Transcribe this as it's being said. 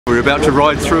we're about to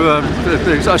ride through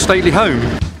a stately home.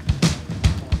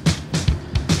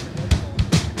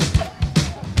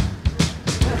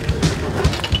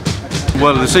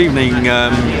 Well, this evening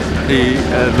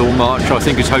the Law March, I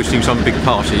think, is hosting some big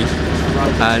party,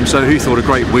 and so he thought a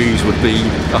great wheeze would be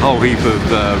a whole heap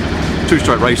of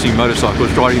two-stroke racing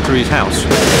motorcycles driving through his house.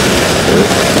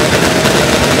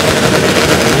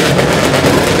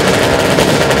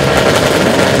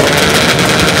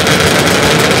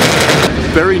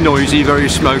 Very noisy, very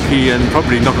smoky, and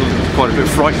probably not quite a bit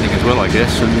frightening as well, I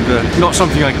guess, and not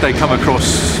something like they come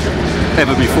across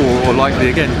ever before or likely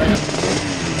again.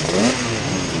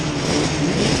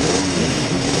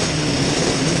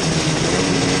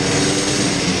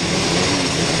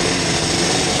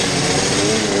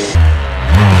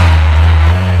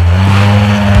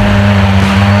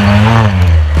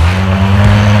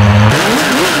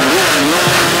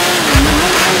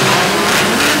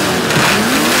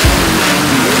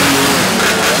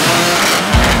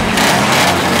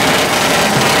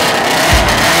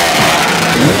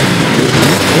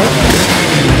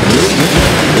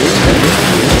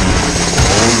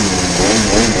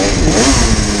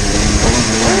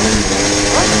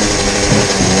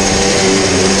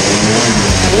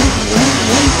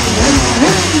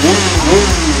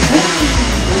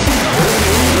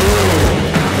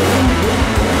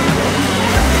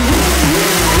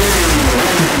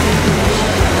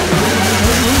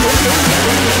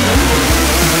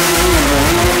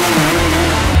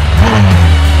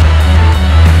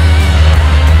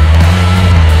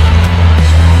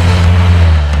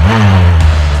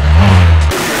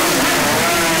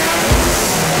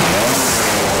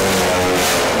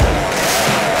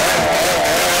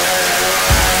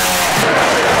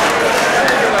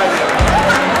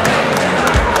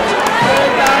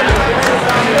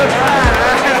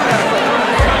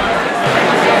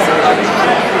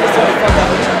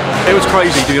 It was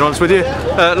crazy, to be honest with you.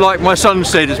 Like my son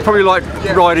said, it's probably like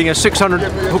riding a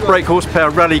 600 brake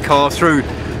horsepower rally car through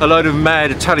a load of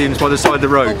mad Italians by the side of the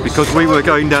road, because we were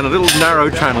going down a little narrow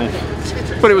channel,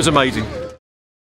 but it was amazing.